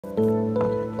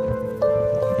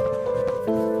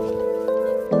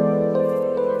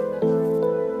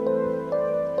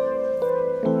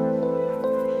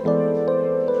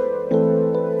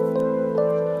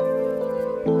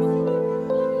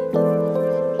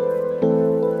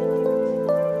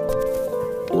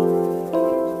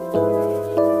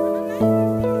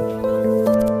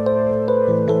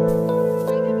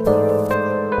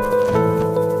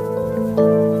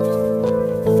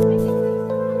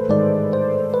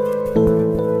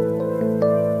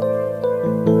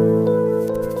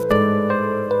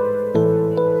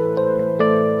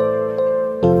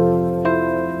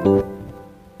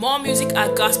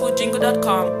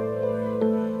gospeljingle.com.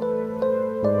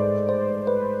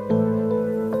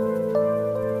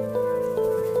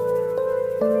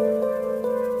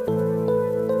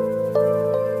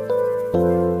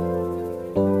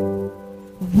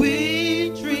 We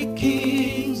three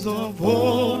kings of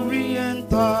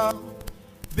Orient are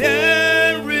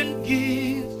bearing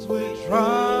gifts, we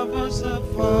traverse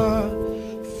afar,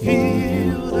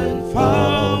 field and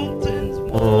fountains,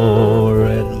 moor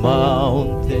and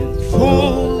mountains,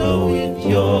 following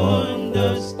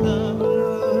yonder star.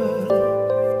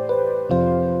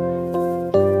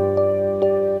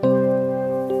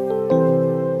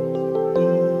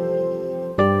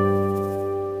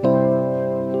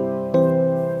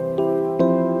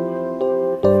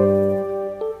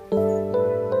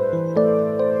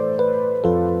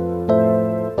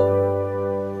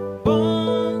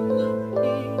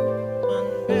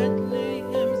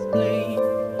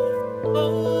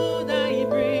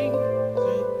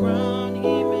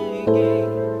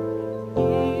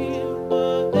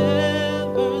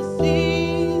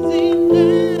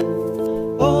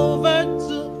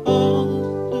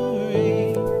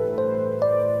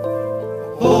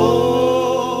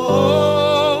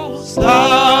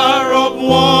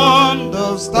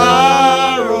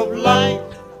 Star of light,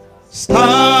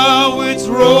 star with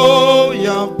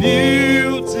royal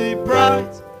beauty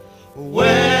bright,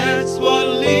 westward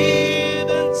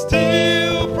leading,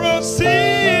 still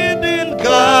proceeding,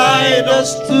 guide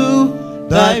us to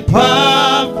thy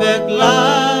perfect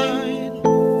light.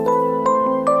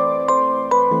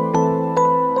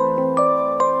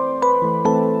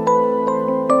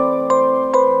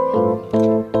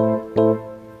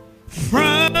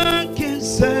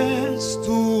 Frankincense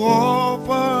to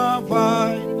offer a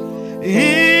vine,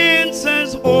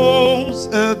 incense owns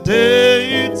a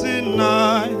deity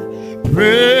nigh.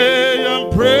 Pray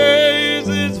and praise,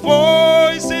 his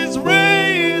voice is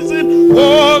raising,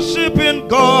 worshiping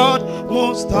God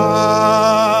most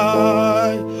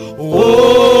high.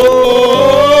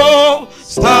 Oh,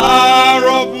 star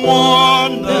of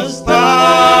wonder,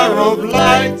 star of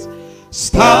light,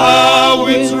 star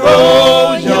with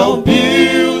royal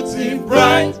beauty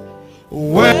bright,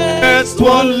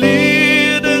 westward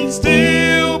leading,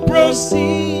 still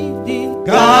proceeding,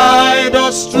 guide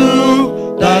us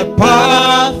through thy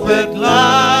perfect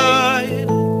light.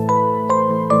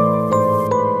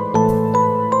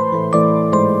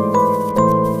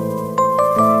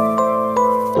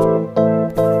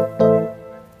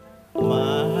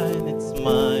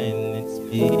 Mine, it's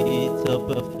beat of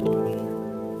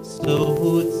perfume,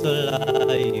 souls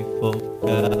alive of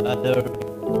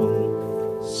gathering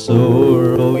room,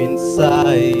 sorrow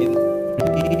inside,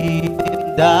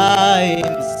 breathing, dying,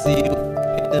 sealed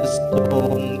in the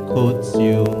stone cold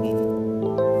tomb.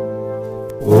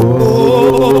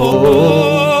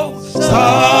 Oh,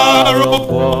 star of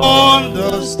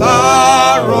wonder,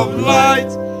 star of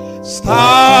light,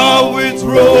 star with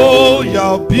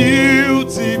royal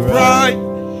beauty bright,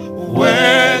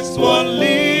 westward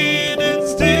leading,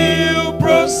 still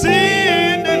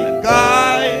proceeding,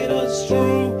 guide us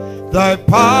through thy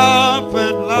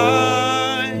perfect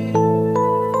light.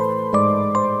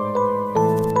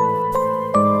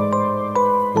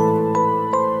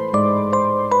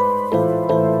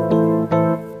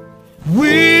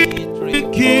 We three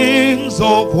kings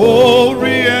of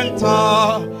Orient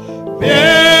are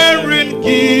bearing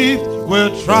gift,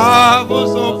 will travel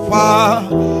so far,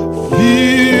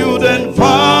 field and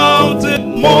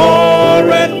fountain, moor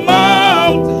and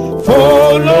mount,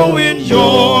 following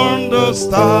yonder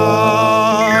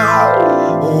star.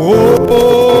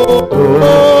 Oh,